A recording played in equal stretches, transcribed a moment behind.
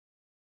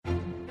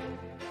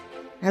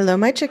Hello,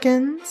 my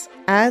chickens.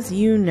 As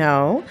you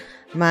know,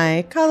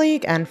 my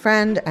colleague and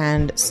friend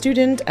and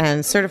student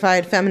and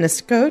certified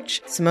feminist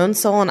coach, Simone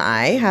Seol, and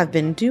I have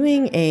been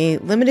doing a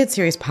limited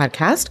series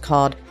podcast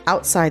called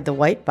Outside the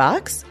White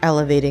Box,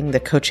 Elevating the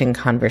Coaching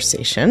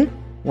Conversation,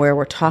 where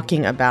we're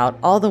talking about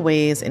all the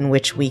ways in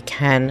which we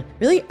can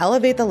really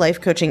elevate the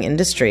life coaching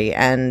industry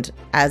and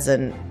as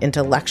an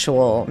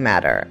intellectual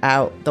matter,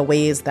 out the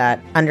ways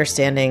that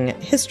understanding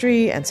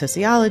history and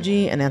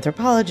sociology and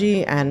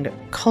anthropology and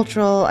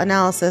cultural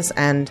analysis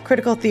and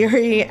critical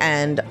theory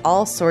and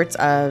all sorts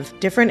of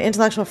different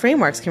intellectual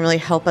frameworks can really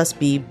help us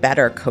be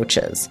better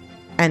coaches.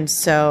 And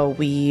so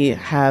we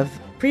have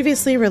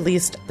previously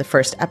released the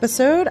first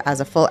episode as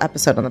a full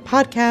episode on the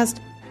podcast.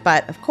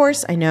 But of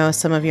course, I know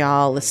some of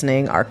y'all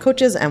listening are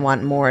coaches and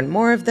want more and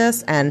more of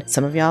this, and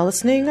some of y'all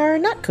listening are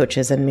not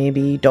coaches and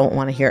maybe don't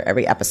want to hear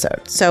every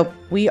episode. So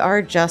we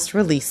are just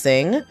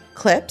releasing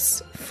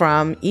clips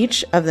from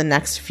each of the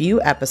next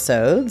few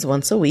episodes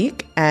once a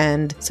week.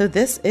 And so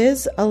this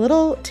is a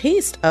little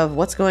taste of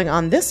what's going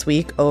on this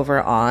week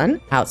over on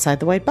Outside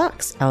the White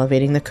Box,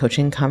 Elevating the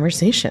Coaching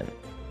Conversation.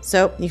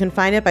 So you can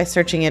find it by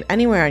searching it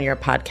anywhere on your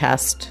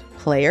podcast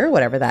player,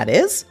 whatever that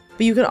is.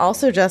 But you can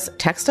also just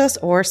text us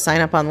or sign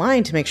up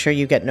online to make sure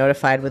you get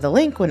notified with a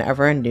link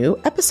whenever a new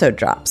episode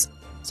drops.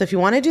 So if you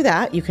want to do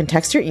that, you can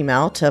text your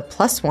email to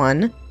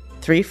 +1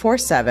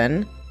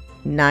 347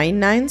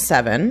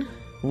 997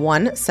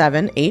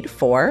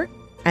 1784.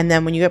 And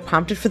then when you get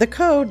prompted for the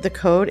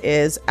code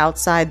is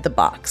outside the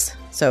box.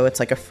 So it's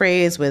like a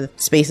phrase with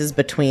spaces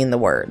between the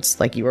words,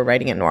 like you were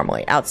writing it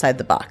normally, outside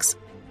the box.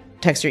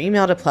 Text your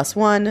email to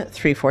 +1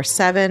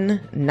 347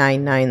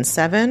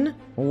 997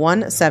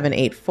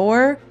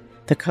 1784.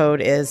 The code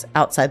is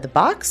outside the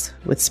box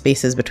with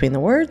spaces between the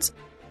words.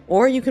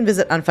 Or you can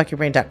visit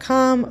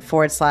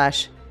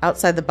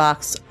unfuckyourbrain.com/outside the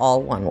box,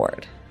 all one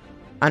word.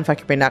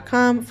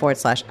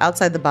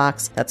 Unfuckyourbrain.com/outside the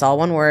box, that's all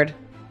one word.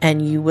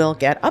 And you will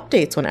get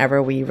updates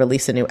whenever we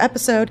release a new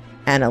episode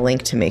and a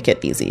link to make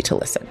it easy to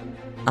listen.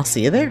 I'll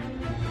see you there.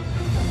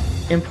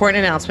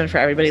 Important announcement for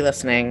everybody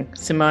listening.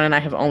 Simone and I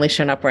have only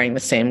shown up wearing the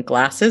same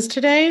glasses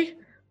today,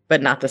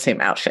 but not the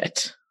same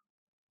outfit.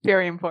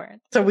 Very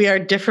important. So we are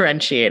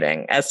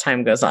differentiating as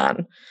time goes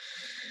on.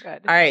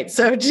 Good. All right.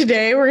 So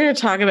today we're going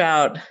to talk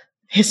about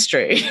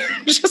history,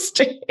 just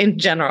in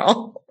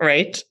general,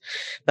 right?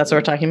 That's what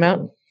we're talking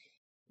about?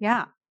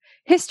 Yeah.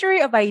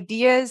 History of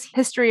ideas,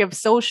 history of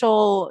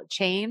social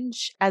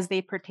change as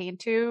they pertain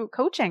to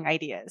coaching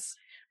ideas.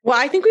 Well,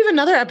 I think we have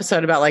another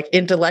episode about like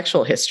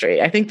intellectual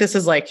history. I think this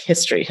is like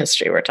history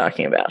we're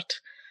talking about.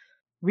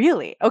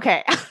 Really?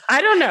 Okay.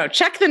 I don't know.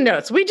 Check the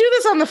notes. We do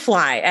this on the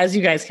fly, as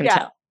you guys can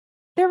tell.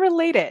 They're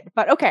related,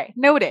 but okay.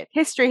 Noted.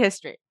 History.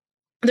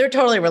 They're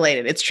totally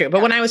related. It's true.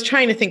 But when I was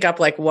trying to think up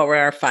like what were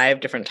our 5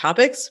 different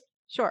topics,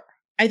 sure.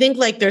 I think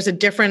like there's a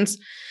difference.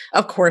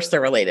 Of course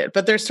they're related,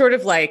 but there's sort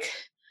of like,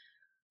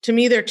 to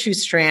me, there are 2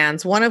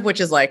 strands, one of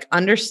which is like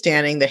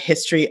understanding the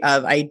history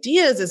of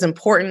ideas is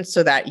important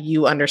so that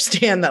you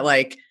understand that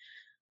like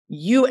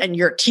you and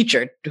your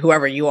teacher,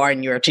 whoever you are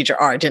and your teacher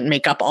are, didn't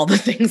make up all the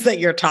things that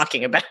you're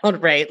talking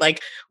about, right?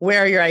 Like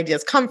where your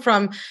ideas come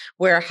from,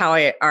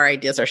 how our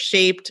ideas are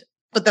shaped.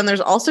 But then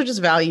there's also just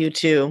value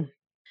to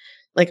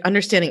like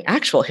understanding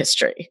actual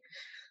history,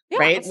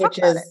 right? Let's talk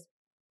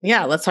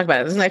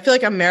about it. And I feel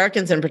like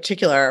Americans in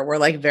particular were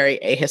like very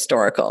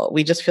ahistorical.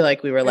 We just feel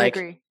like we were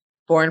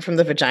born from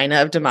the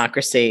vagina of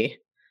democracy.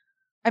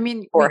 I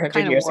mean,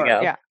 400 years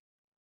ago. Yeah.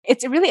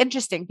 It's really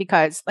interesting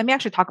because let me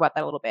actually talk about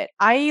that a little bit.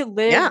 I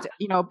lived,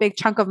 a big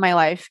chunk of my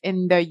life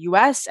in the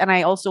US, and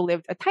I also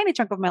lived a tiny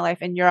chunk of my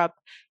life in Europe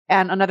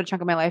and another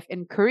chunk of my life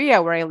in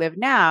Korea, where I live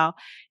now.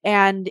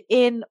 And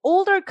in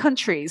older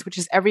countries, which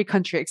is every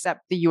country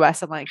except the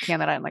US and like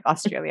Canada and like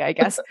Australia, I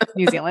guess,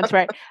 New Zealand,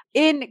 right?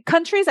 In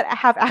countries that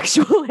have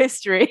actual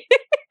history.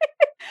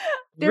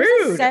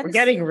 Rude. We're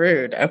getting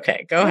rude.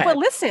 Okay, go ahead. But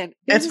listen,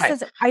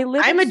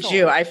 I'm a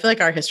Jew. I feel like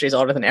our history is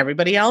older than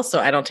everybody else, so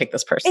I don't take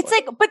this personally. It's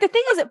like, but the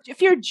thing is,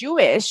 if you're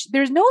Jewish,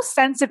 there's no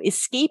sense of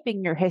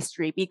escaping your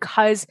history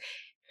because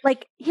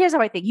like, here's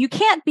how I think. You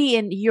can't be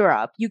in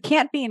Europe, you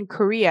can't be in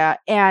Korea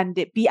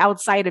and be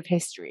outside of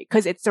history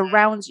because it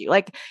surrounds you.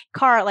 Like,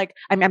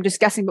 I'm just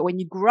guessing, but when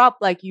you grew up,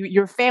 like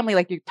your family,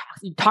 like you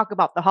talk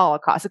about the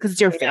Holocaust because it's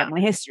your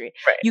family history.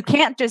 Right. You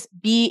can't just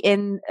be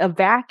in a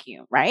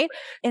vacuum, right?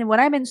 And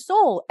when I'm in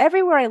Seoul,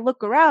 everywhere I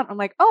look around, I'm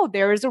like, oh,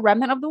 there is a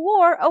remnant of the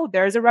war. Oh,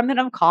 there's a remnant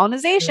of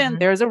colonization. Mm-hmm.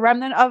 There's a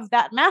remnant of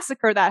that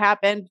massacre that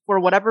happened for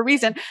whatever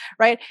reason,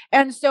 right?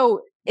 And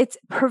so it's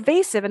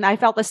pervasive. And I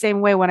felt the same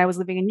way when I was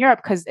living in Europe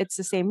because it's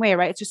the same way,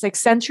 right? It's just like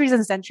centuries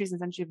and centuries and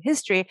centuries of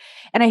history.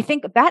 And I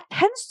think that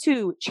tends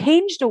to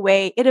change the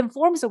way, it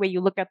informs the way you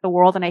look at the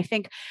world. And I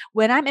think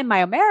when I'm in my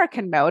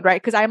American mode,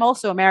 right? Because I'm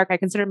also American, I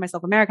consider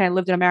myself American. I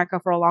lived in America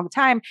for a long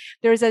time.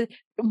 There's a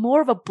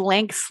more of a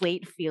blank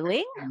slate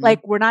feeling. Mm-hmm.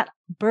 Like we're not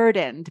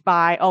burdened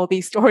by all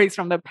these stories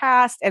from the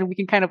past and we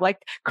can kind of like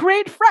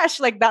create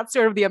fresh, like that's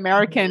sort of the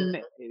American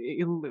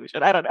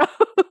illusion. I don't know.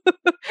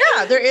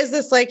 Yeah, there is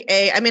this like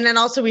I mean, and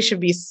also we should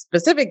be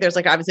specific. There's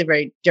like obviously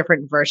very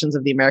different versions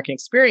of the American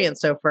experience.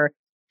 So for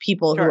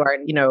people who Sure.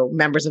 are,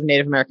 members of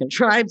Native American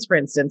tribes, for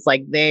instance,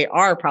 like they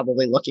are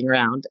probably looking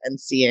around and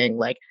seeing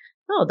like,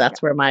 oh,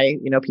 that's where my,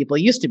 people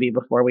used to be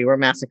before we were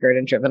massacred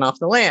and driven off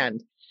the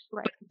land.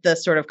 Right. But the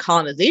sort of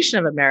colonization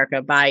of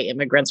America by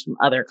immigrants from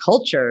other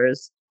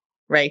cultures,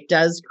 right,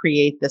 does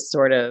create this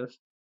sort of,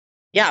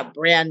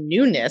 brand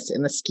newness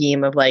in the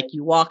scheme of like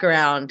you walk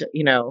around,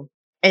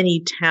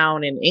 any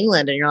town in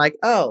England and you're like,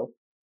 oh,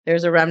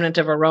 there's a remnant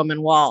of a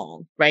Roman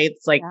wall, right?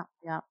 It's like,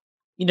 Yeah.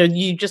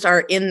 you just are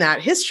in that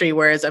history,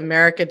 whereas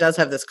America does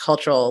have this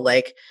cultural,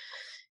 like,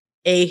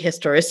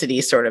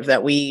 ahistoricity sort of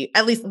that we,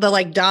 at least the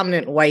like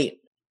dominant white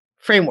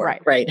framework,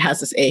 right,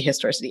 has this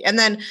ahistoricity. And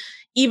then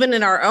even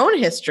in our own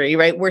history,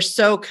 right, we're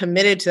so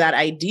committed to that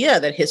idea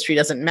that history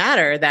doesn't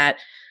matter that,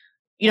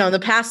 in the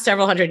past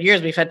several hundred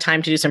years, we've had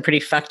time to do some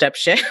pretty fucked up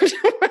shit.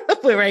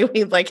 Right?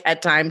 We've like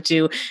had time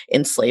to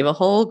enslave a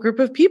whole group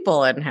of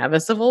people and have a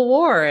civil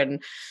war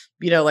and,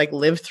 like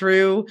live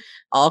through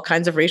all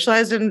kinds of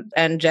racialized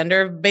and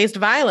gender-based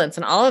violence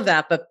and all of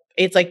that. But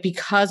it's like,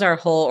 because our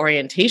whole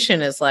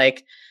orientation is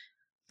like,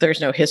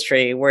 there's no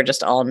history. We're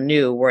just all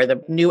new. We're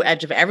the new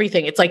edge of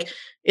everything. It's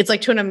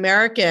like to an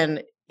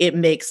American, it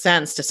makes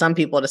sense to some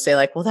people to say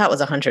like, well, that was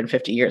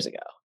 150 years ago.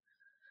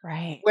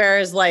 Right.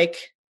 Whereas like,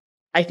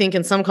 I think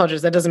in some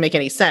cultures that doesn't make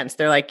any sense.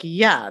 They're like,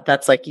 yeah,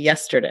 that's like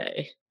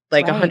yesterday,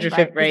 like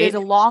 150, right? There's a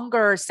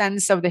longer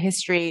sense of the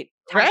history,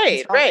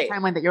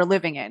 timeline that you're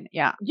living in.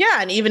 Yeah.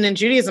 Yeah. And even in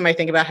Judaism, I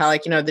think about how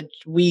like,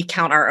 we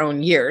count our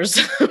own years,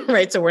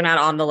 right? So we're not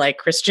on the like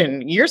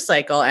Christian year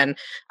cycle. And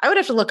I would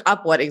have to look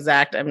up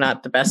I'm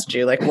not the best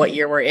Jew, like what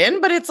year we're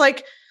in, but it's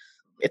like,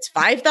 it's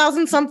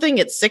 5,000 something,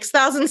 it's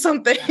 6,000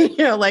 something,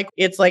 like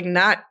it's like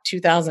not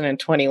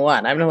 2021.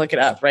 I'm going to look it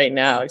up right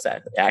now.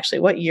 Exactly. Actually,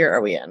 what year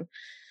are we in?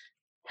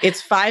 It's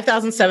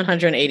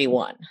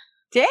 5,781.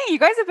 Dang, you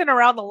guys have been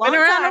around a long time.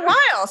 Been around a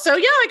while. So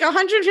yeah, like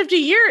 150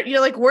 years,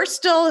 like we're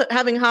still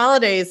having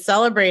holidays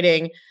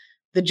celebrating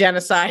the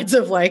genocides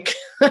of like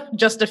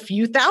just a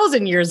few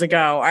thousand years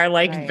ago are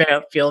like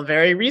feel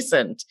very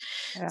recent.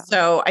 Yeah.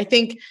 So I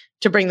think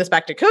to bring this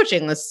back to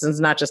coaching, this is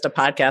not just a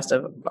podcast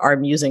of our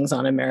musings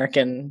on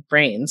American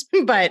brains,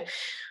 but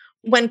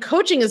when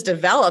coaching is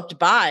developed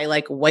by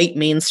like white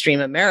mainstream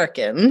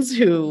Americans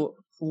who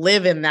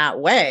live in that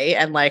way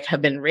and like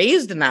have been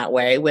raised in that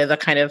way with a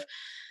kind of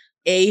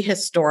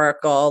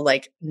ahistorical,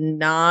 like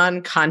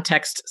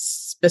non-context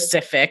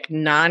specific,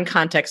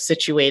 non-context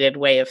situated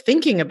way of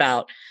thinking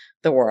about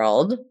the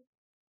world,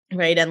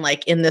 right? And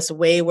like in this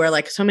way where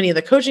like so many of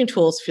the coaching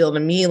tools feel to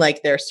me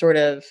like they're sort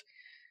of,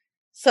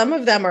 some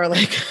of them are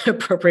like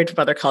appropriate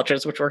from other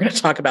cultures, which we're going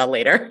to talk about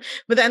later.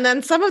 But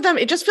then some of them,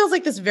 it just feels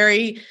like this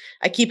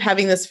I keep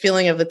having this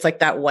feeling of it's like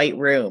that white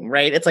room,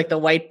 right? It's like the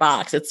white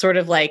box. It's sort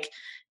of like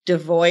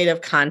devoid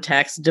of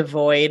context,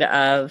 devoid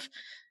of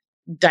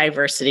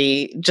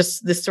diversity,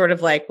 just this sort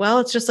of like, well,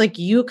 it's just like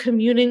you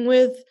communing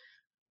with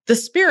the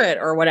spirit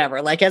or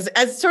whatever, like as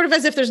sort of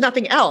as if there's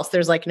nothing else.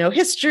 There's like no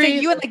history.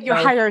 So you and like your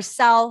higher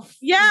self.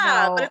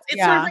 Yeah. But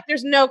it's sort of like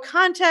there's no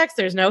context,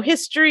 there's no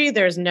history,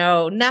 there's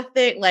no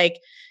nothing.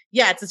 Like,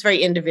 yeah, it's just very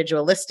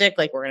individualistic.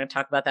 Like we're going to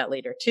talk about that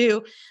later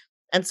too.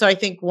 And so I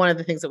think one of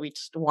the things that we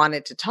just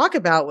wanted to talk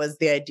about was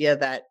the idea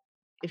that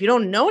if you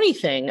don't know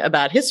anything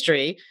about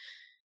history,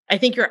 I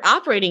think you're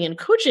operating and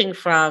coaching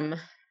from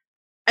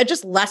a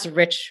just less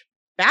rich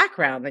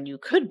background than you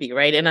could be,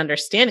 right? And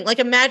understanding, like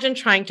imagine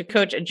trying to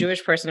coach a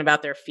Jewish person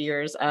about their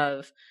fears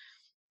of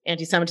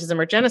anti-Semitism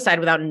or genocide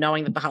without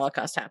knowing that the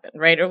Holocaust happened,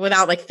 right? Or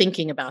without like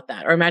thinking about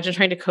that. Or imagine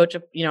trying to coach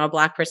a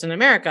Black person in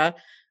America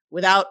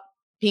without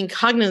being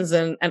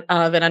cognizant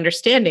of and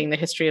understanding the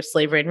history of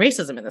slavery and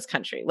racism in this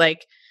country.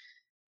 Like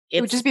it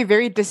would just be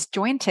very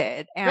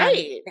disjointed. And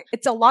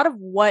it's a lot of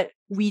what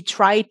we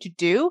try to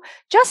do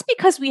just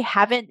because we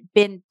haven't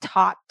been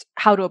taught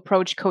how to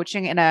approach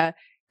coaching in a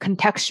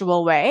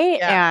contextual way.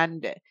 Yeah.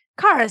 And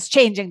Kara's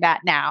changing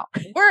that now.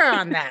 We're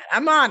on that.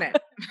 I'm on it.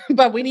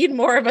 But we need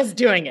more of us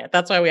doing it.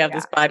 That's why we have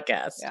this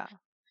podcast. Yeah.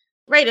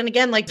 Right. And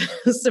again, like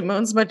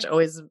Simone's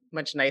always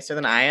much nicer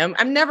than I am.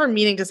 I'm never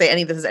meaning to say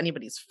any of this is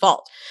anybody's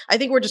fault. I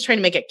think we're just trying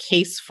to make a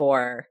case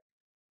for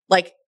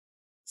like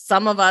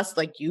some of us,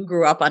 like you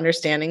grew up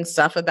understanding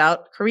stuff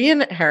about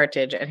Korean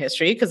heritage and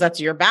history because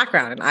that's your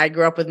background. And I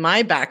grew up with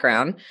my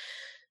background.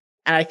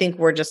 And I think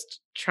we're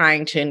just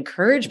trying to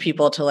encourage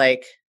people to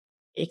like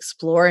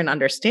explore and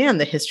understand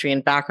the history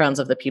and backgrounds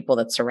of the people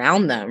that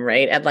surround them.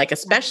 Right. And like,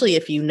 especially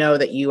if you know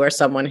that you are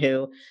someone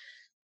who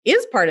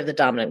is part of the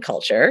dominant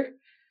culture,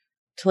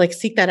 to like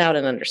seek that out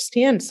and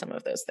understand some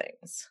of those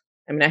things.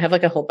 I mean, I have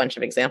like a whole bunch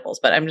of examples,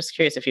 but I'm just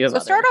curious if you have. So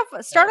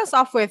start us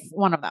off with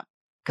one of them.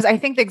 Because I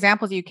think the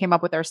examples you came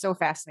up with are so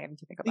fascinating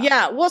to think about.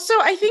 Yeah. Well, so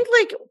I think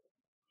like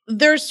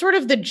there's sort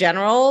of the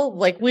general,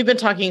 like we've been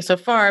talking so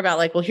far about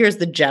like, well, here's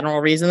the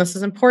general reason this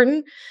is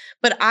important.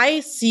 But I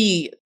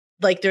see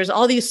like there's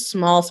all these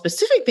small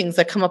specific things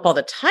that come up all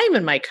the time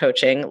in my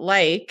coaching,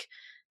 like,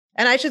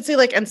 and I should say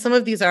like, and some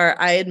of these are,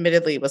 I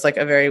admittedly was like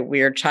a very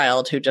weird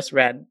child who just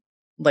read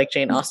like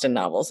Jane Austen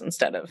novels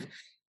instead of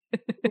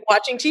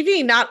watching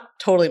TV. Not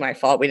totally my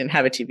fault. We didn't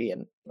have a TV,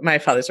 and my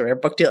father's a rare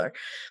book dealer.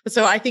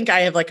 So I think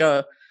I have like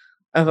a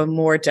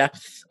more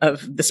depth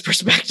of this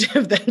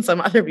perspective than some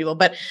other people.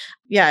 But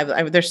yeah,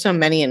 there's so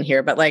many in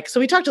here. But like, so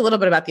we talked a little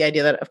bit about the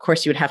idea that, of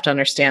course, you would have to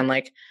understand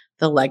like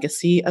the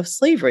legacy of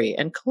slavery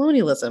and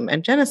colonialism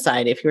and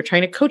genocide if you're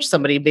trying to coach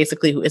somebody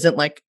basically who isn't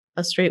like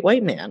a straight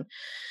white man.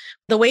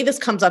 The way this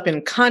comes up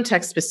in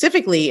context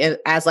specifically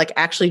as like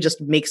actually just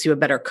makes you a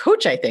better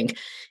coach, I think,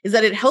 is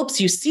that it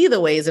helps you see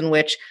the ways in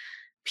which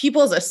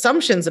people's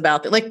assumptions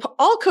about like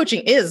all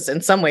coaching is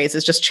in some ways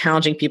is just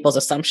challenging people's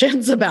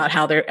assumptions about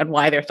how and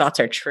why their thoughts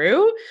are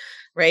true.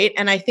 Right.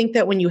 And I think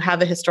that when you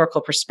have a historical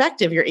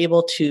perspective, you're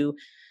able to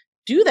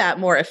do that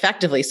more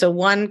effectively. So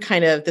one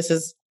kind of, this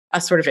is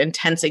a sort of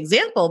intense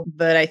example,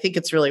 but I think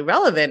it's really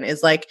relevant,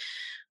 is like,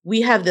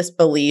 we have this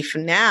belief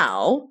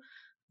now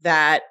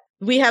that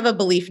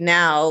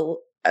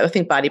I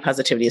think body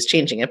positivity is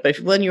changing it. But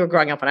when you were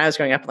growing up, when I was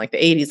growing up in like the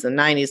 80s and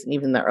 90s and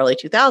even the early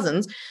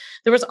 2000s,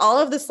 there was all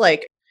of this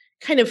like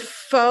kind of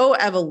faux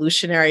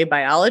evolutionary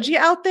biology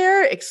out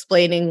there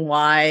explaining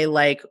why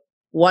like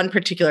one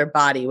particular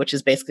body, which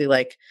is basically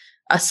like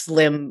a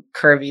slim,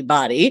 curvy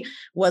body,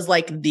 was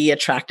like the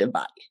attractive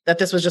body. That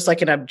this was just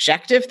like an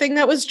objective thing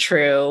that was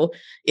true.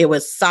 It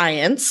was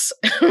science,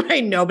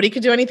 right? Nobody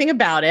could do anything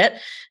about it.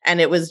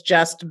 And it was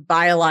just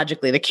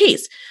biologically the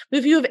case. But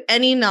if you have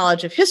any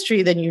knowledge of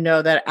history, then you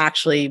know that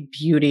actually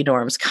beauty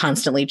norms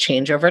constantly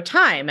change over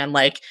time. And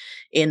like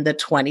in the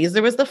 20s,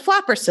 there was the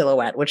flapper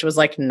silhouette, which was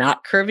like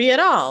not curvy at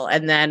all.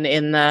 And then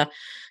in the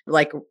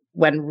like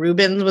when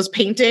Rubens was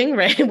painting,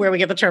 right, where we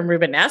get the term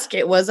Rubenesque,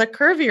 it was a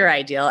curvier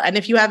ideal. And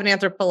if you have an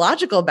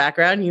anthropological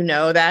background, you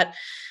know that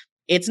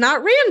it's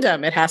not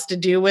random. It has to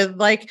do with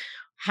like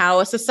how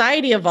a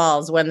society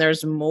evolves when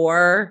there's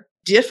more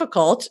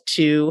difficult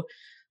to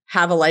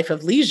have a life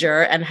of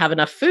leisure and have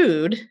enough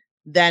food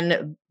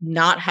than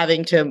not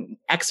having to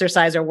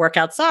exercise or work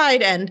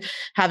outside, and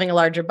having a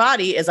larger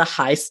body is a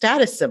high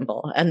status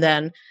symbol. And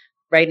then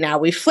right now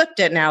we flipped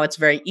it. Now it's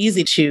very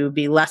easy to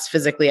be less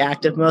physically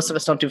active. Most of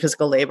us don't do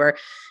physical labor,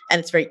 and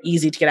it's very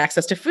easy to get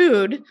access to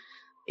food.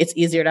 It's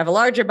easier to have a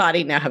larger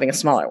body. Now having a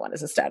smaller one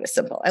is a status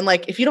symbol. And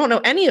like, if you don't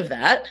know any of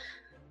that,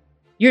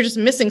 you're just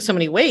missing so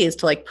many ways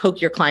to like poke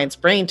your client's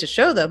brain to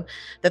show them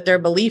that their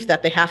belief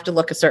that they have to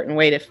look a certain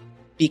way to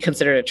be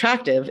considered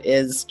attractive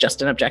is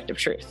just an objective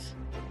truth.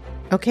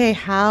 Okay,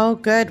 how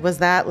good was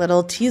that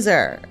little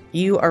teaser?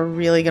 You are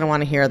really going to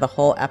want to hear the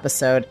whole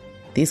episode.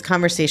 These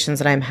conversations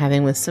that I'm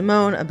having with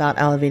Simone about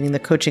elevating the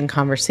coaching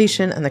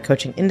conversation and the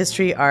coaching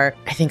industry are,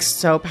 I think,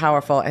 so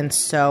powerful and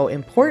so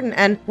important.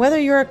 And whether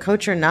you're a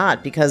coach or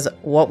not, because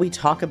what we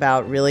talk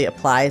about really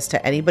applies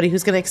to anybody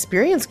who's going to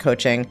experience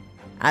coaching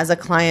as a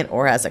client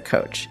or as a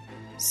coach.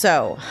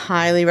 So,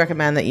 highly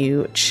recommend that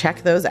you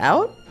check those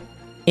out.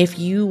 If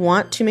you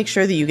want to make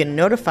sure that you get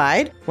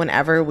notified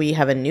whenever we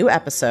have a new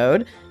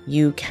episode,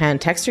 you can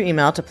text or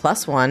email to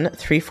 +1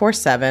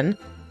 347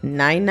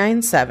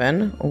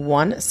 997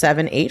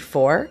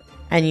 1784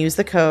 and use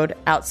the code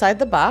outside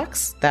the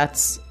box.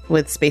 That's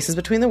with spaces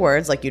between the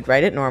words like you'd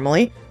write it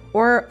normally,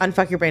 or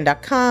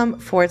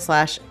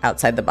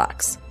unfuckyourbrain.com/outside the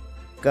box.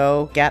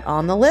 Go get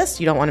on the list.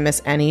 You don't want to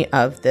miss any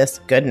of this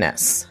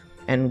goodness.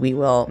 And we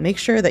will make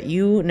sure that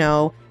you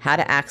know how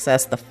to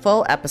access the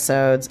full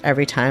episodes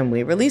every time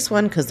we release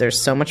one, because there's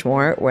so much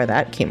more where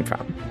that came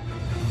from.